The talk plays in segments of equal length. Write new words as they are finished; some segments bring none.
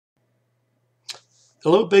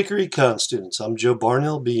Hello, Baker Econ students. I'm Joe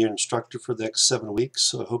Barnhill, be your instructor for the next 7 weeks.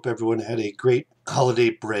 So I hope everyone had a great holiday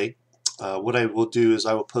break. What I will do is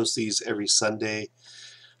I will post these every Sunday.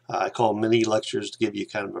 I call them mini lectures to give you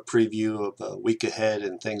kind of a preview of a week ahead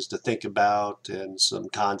and things to think about and some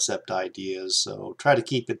concept ideas. So try to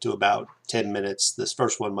keep it to about 10 minutes. This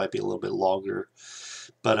first one might be a little bit longer.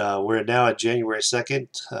 But we're now at January 2nd,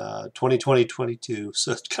 2022,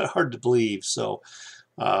 so it's kind of hard to believe. So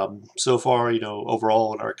far,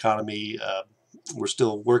 overall in our economy, we're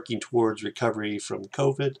still working towards recovery from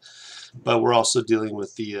COVID, but we're also dealing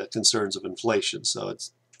with the concerns of inflation. So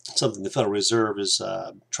it's something the Federal Reserve is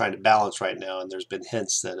trying to balance right now, and there's been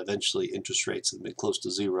hints that eventually interest rates have been close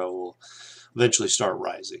to zero will eventually start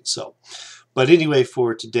rising. But anyway,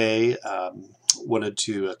 for today, wanted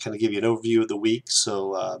to kind of give you an overview of the week,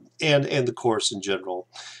 and the course in general.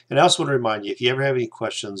 And I also want to remind you, if you ever have any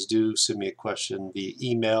questions, do send me a question via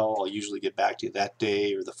email. I'll usually get back to you that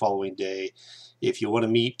day or the following day. If you want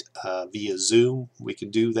to meet via Zoom, we can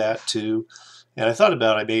do that too. And I thought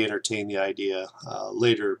about I may entertain the idea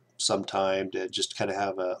later sometime to just kind of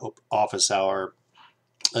have an office hour,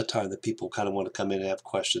 a time that people kind of want to come in and have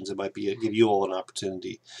questions. It might be give you all an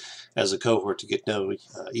opportunity as a cohort to get to know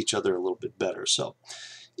each other a little bit better. So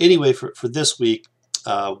anyway, for this week,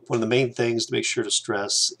 one of the main things to make sure to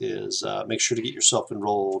stress is make sure to get yourself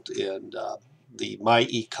enrolled in the My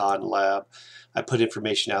Econ Lab. I put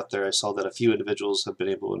information out there. I saw that a few individuals have been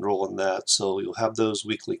able to enroll in that. So you'll have those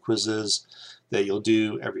weekly quizzes that you'll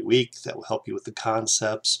do every week that will help you with the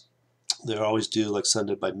concepts. They're always due like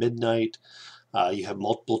Sunday by midnight. You have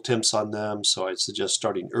multiple attempts on them, so I'd suggest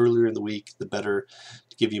starting earlier in the week, the better,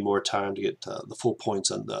 to give you more time to get the full points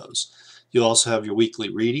on those. You'll also have your weekly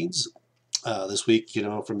readings. This week,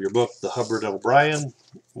 from your book, The Hubbard O'Brien,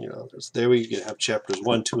 there we have chapters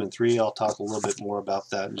 1, 2, and 3. I'll talk a little bit more about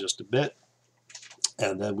that in just a bit.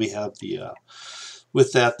 And then we have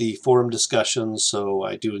with that, the forum discussions, so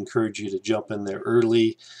I do encourage you to jump in there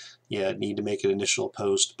early. You need to make an initial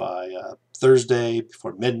post by Thursday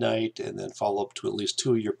before midnight, and then follow up to at least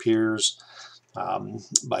 2 of your peers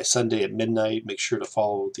by Sunday at midnight. Make sure to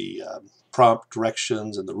follow the prompt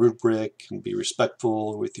directions and the rubric, and be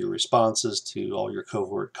respectful with your responses to all your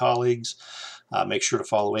cohort colleagues. Make sure to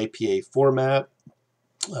follow APA format,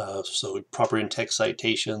 so proper in-text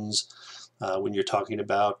citations when you're talking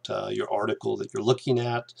about your article that you're looking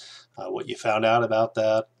at, what you found out about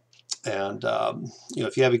that. And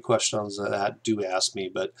if you have any questions on that, do ask me.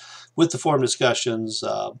 But with the forum discussions,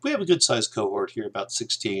 we have a good sized cohort here, about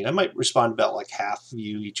 16. I might respond about like half of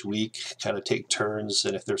you each week, kind of take turns,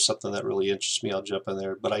 and if there's something that really interests me, I'll jump in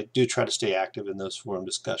there. But I do try to stay active in those forum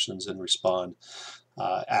discussions and respond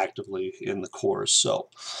actively in the course.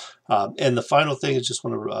 And the final thing is just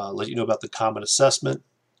want to let you know about the common assessment.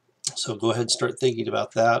 So go ahead and start thinking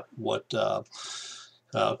about that. What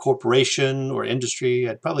corporation or industry,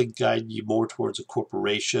 I'd probably guide you more towards a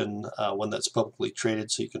corporation, one that's publicly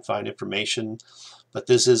traded, so you can find information. But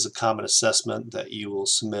this is a common assessment that you will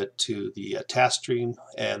submit to the task stream,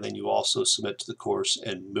 and then you also submit to the course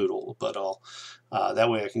in Moodle. But that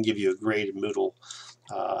way I can give you a grade in Moodle.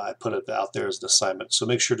 I put it out there as an assignment, so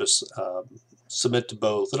make sure to submit to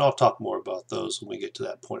both, and I'll talk more about those when we get to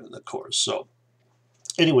that point in the course. So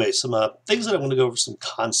anyway, some things that I want to go over, some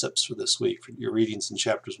concepts for this week for your readings in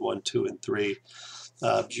chapters 1, 2, and 3.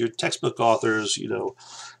 Your textbook authors,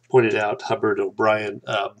 pointed out, Hubbard, O'Brien,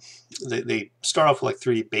 they start off with like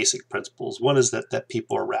 3 basic principles. One is that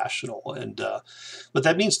people are rational, and what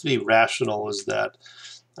that means to be rational is that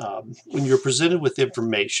when you're presented with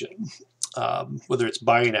information, whether it's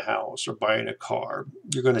buying a house or buying a car,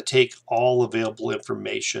 you're going to take all available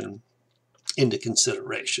information into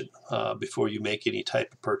consideration before you make any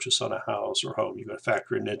type of purchase on a house or home. You're going to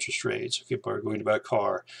factor in interest rates. If people are going to buy a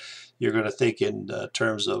car, you're going to think in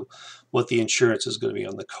terms of what the insurance is going to be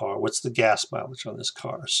on the car, what's the gas mileage on this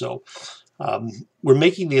car. So we're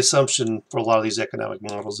making the assumption for a lot of these economic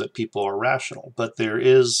models that people are rational, but there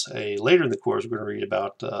is later in the course we're going to read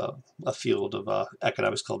about a field of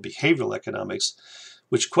economics called behavioral economics,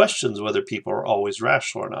 which questions whether people are always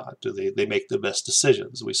rational or not. Do they make the best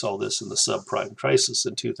decisions? We saw this in the subprime crisis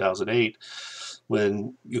in 2008,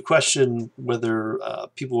 when you question whether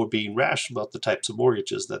people were being rational about the types of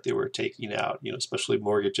mortgages that they were taking out, especially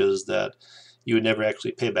mortgages that you would never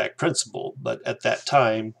actually pay back principal. But at that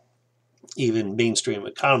time, even mainstream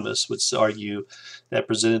economists would argue that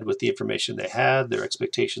presented with the information they had, their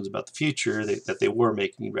expectations about the future, that they were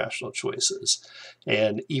making rational choices.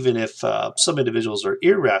 And even if some individuals are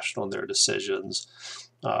irrational in their decisions,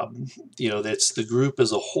 That's the group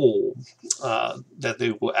as a whole, that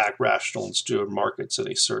they will act rational and steer markets in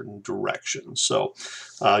a certain direction. So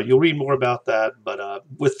you'll read more about that, but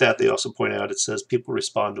with that, they also point out, it says people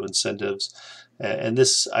respond to incentives, and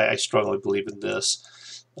this, I strongly believe in this.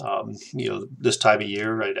 This time of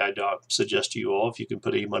year, I'd suggest to you all, if you can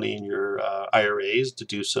put any money in your IRAs, to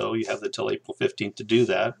do so. You have until April 15th to do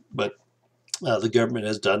that, but the government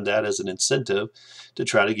has done that as an incentive to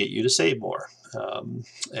try to get you to save more.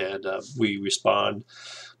 And we respond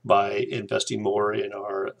by investing more in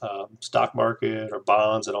our stock market, our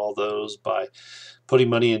bonds, and all those, by putting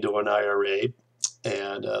money into an IRA.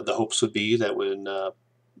 And the hopes would be that when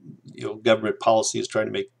government policy is trying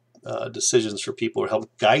to make decisions for people, or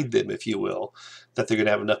help guide them, if you will, that they're going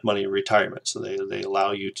to have enough money in retirement. So they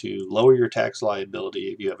allow you to lower your tax liability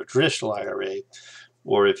if you have a traditional IRA,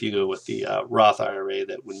 or if you go with the Roth IRA,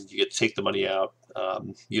 that when you get to take the money out,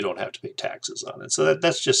 you don't have to pay taxes on it. So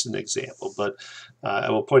that's just an example. But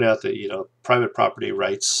I will point out that private property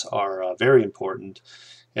rights are very important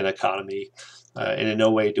in an economy. And in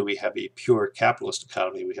no way do we have a pure capitalist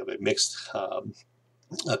economy. We have a mixed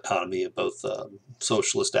economy of both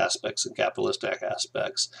socialist aspects and capitalistic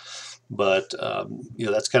aspects. But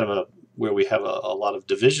that's kind of where we have a lot of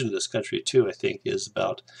division in this country too, I think, is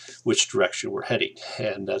about which direction we're heading.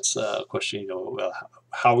 And that's a question,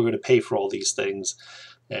 how we're going to pay for all these things,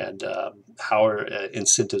 and how are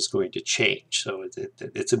incentives going to change. So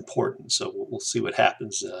it's important. So we'll see what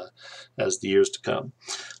happens as the years to come.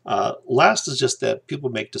 Last is just that people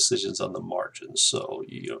make decisions on the margins. So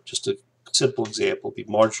just a simple example would be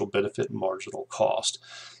marginal benefit and marginal cost.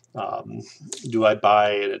 Do I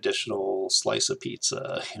buy an additional slice of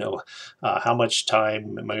pizza? How much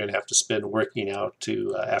time am I going to have to spend working out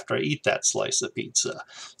to after I eat that slice of pizza?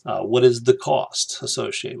 What is the cost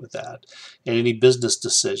associated with that? And any business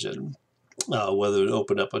decision, whether to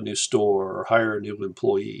open up a new store or hire a new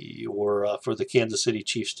employee, or for the Kansas City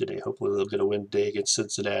Chiefs today, hopefully they'll get a win today against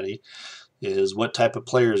Cincinnati, is what type of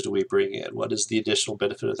players do we bring in? What is the additional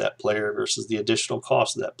benefit of that player versus the additional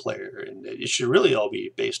cost of that player? And it should really all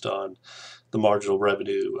be based on the marginal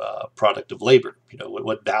revenue product of labor.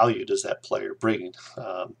 What value does that player bring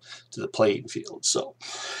to the playing field? So,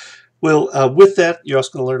 well, with that, you're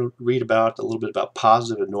also going to read about a little bit about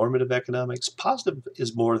positive and normative economics. Positive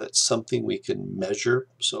is more that something we can measure.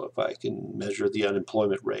 So if I can measure the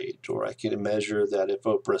unemployment rate, or I can measure that if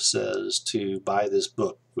Oprah says to buy this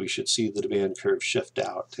book, we should see the demand curve shift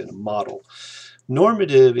out in a model.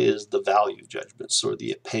 Normative is the value judgments or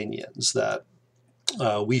the opinions that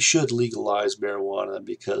we should legalize marijuana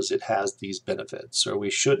because it has these benefits, or we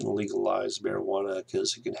shouldn't legalize marijuana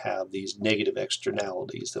because it can have these negative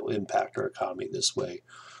externalities that will impact our economy this way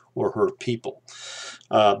or hurt people.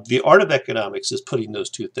 The art of economics is putting those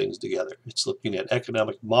two things together. It's looking at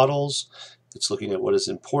economic models, it's looking at what is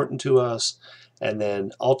important to us, and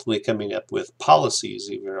then ultimately coming up with policies,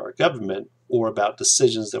 even in our government, or about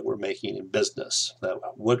decisions that we're making in business.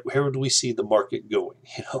 Where do we see the market going?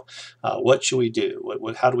 What should we do?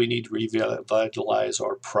 How do we need to revitalize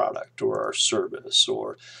our product or our service?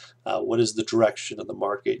 Or what is the direction of the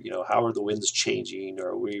market? How are the winds changing? Or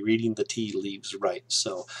are we reading the tea leaves right?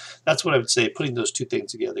 So that's what I would say. Putting those two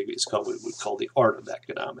things together is called what we call the art of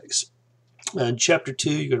economics. In Chapter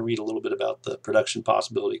 2, you're going to read a little bit about the production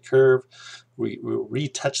possibility curve. We'll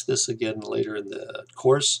retouch this again later in the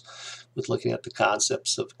course with looking at the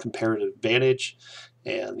concepts of comparative advantage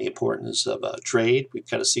and the importance of trade. We've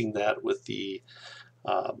kind of seen that with the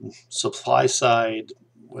supply side,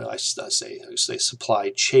 well, I say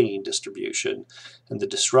supply chain distribution and the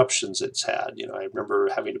disruptions it's had. I remember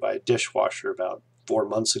having to buy a dishwasher about 4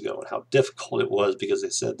 months ago, and how difficult it was because they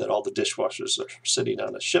said that all the dishwashers are sitting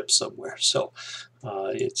on a ship somewhere. So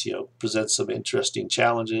it's presents some interesting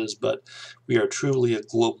challenges, but we are truly a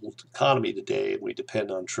global economy today, and we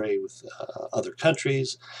depend on trade with other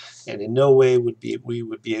countries, and in no way would we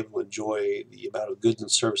be able to enjoy the amount of goods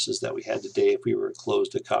and services that we had today if we were a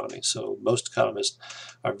closed economy. So most economists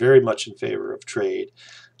are very much in favor of trade,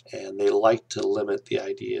 and they like to limit the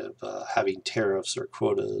idea of having tariffs or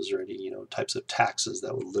quotas or any types of taxes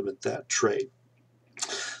that would limit that trade.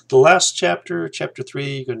 The last chapter, Chapter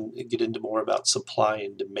 3, you can get into more about supply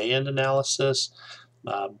and demand analysis.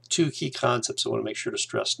 Two key concepts I want to make sure to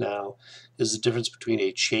stress now is the difference between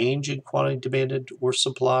a change in quantity demanded or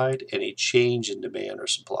supplied and a change in demand or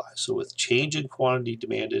supply. So with change in quantity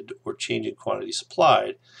demanded or change in quantity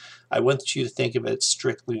supplied, I want you to think of it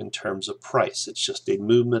strictly in terms of price. It's just a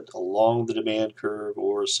movement along the demand curve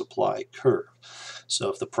or supply curve. So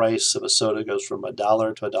if the price of a soda goes from $1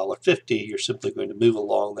 to $1.50, you're simply going to move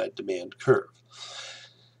along that demand curve.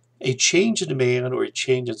 A change in demand or a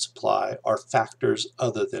change in supply are factors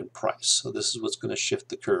other than price. So this is what's going to shift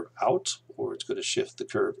the curve out, or it's going to shift the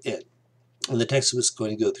curve in. And the text is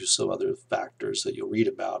going to go through some other factors that you'll read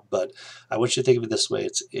about, but I want you to think of it this way.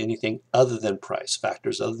 It's anything other than price,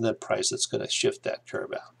 factors other than price that's going to shift that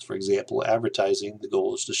curve out. For example, advertising, the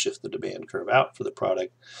goal is to shift the demand curve out for the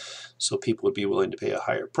product so people would be willing to pay a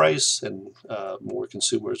higher price and more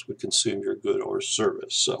consumers would consume your good or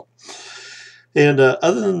service. So. And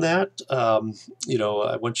other than that, I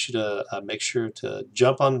want you to make sure to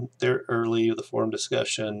jump on there early with the forum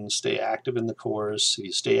discussion, stay active in the course. If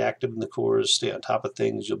you stay active in the course, stay on top of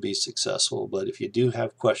things, you'll be successful. But if you do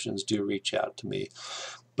have questions, do reach out to me.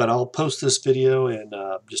 But I'll post this video in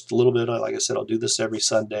just a little bit. Like I said, I'll do this every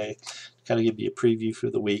Sunday, kind of give you a preview for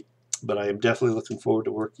the week. But I am definitely looking forward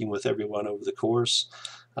to working with everyone over the course.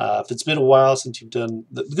 If it's been a while since you've done,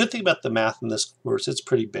 the good thing about the math in this course, it's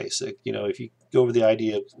pretty basic. If you go over the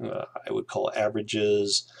idea of, I would call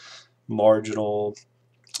averages, marginal,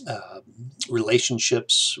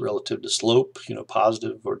 relationships relative to slope,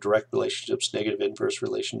 positive or direct relationships, negative inverse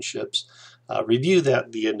relationships. Review that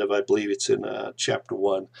at the end of, I believe it's in chapter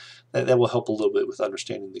 1. That will help a little bit with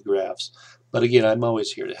understanding the graphs. But again, I'm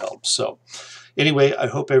always here to help. So anyway, I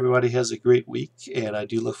hope everybody has a great week, and I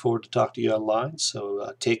do look forward to talking to you online.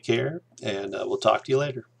 So take care, and we'll talk to you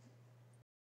later.